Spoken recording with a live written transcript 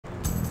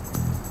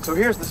So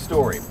here's the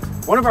story.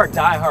 One of our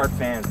die-hard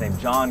fans named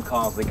John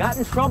Causley got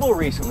in trouble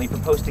recently for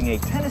posting a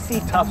Tennessee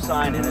Tough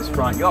sign in his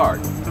front yard.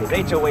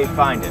 His HOA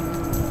fined him.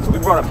 So we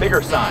brought a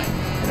bigger sign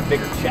and a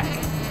bigger check.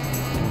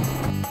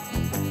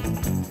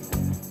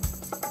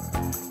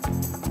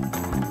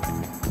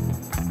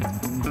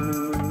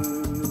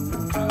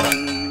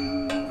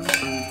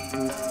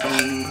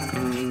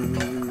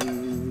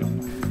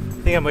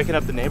 Think I'm waking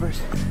up the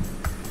neighbors?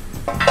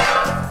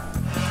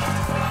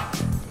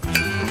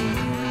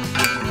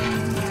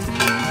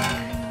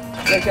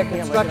 Like that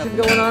construction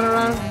going on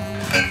around?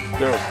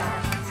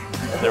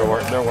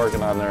 They're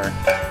working on their.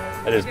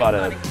 I just bought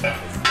a. I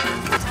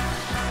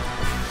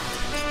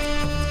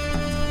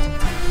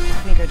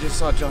think I just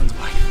saw John's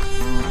wife.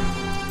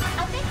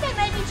 I think they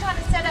may be trying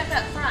to set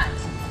up front.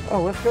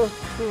 Oh, let's go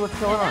see what's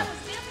going on.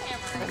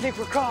 I think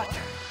we're caught.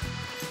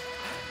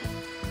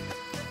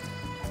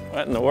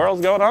 What in the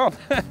world's going on?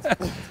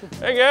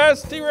 Hey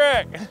guys,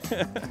 T-Rack.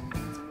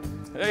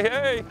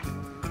 Hey.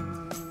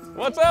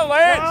 What's up,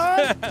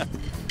 Lance?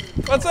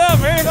 What's up,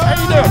 man? How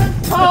you doing?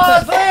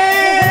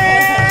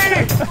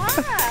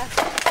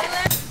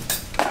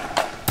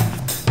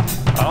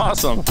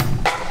 Awesome.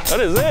 What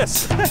is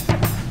this? Look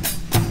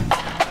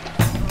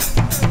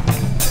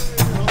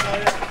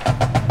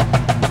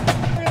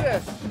at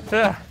this.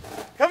 Yeah.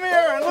 Come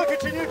here and look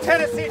at your new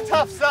Tennessee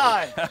Tough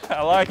sign.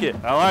 I like it.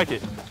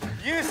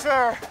 You,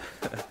 sir,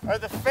 are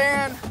the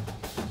fan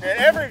that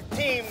every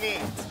team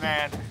needs,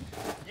 man.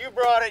 You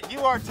brought it.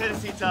 You are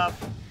Tennessee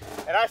Tough.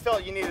 And I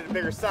felt you needed a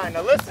bigger sign.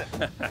 Now listen,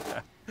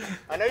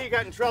 I know you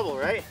got in trouble,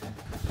 right?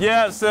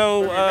 Yeah,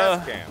 so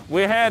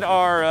we had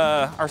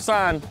our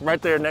sign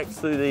right there next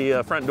to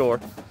the front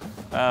door.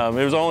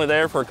 It was only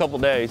there for a couple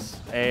days,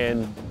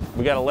 and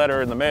we got a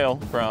letter in the mail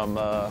from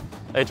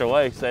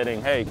HOA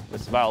stating, hey,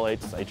 this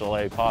violates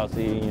HOA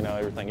policy, you know,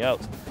 everything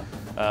else.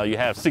 You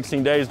have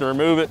 16 days to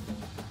remove it.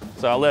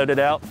 So I left it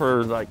out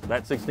for like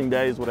that 16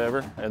 days,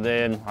 whatever. And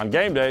then on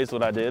game days,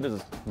 what I did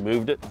is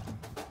moved it,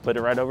 put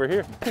it right over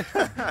here. You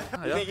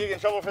think you get in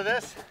trouble for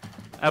this?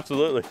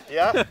 Absolutely.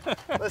 Yeah?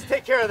 Let's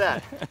take care of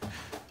that.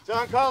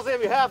 John Causley, on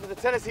behalf of the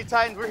Tennessee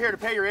Titans, we're here to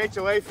pay your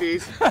HOA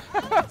fees.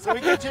 So we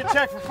get you a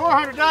check for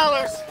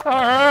 $400. All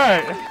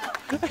right.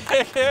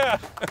 Yeah.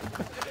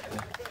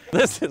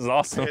 This is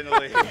awesome. In the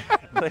league.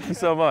 Thank you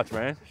so much,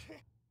 man.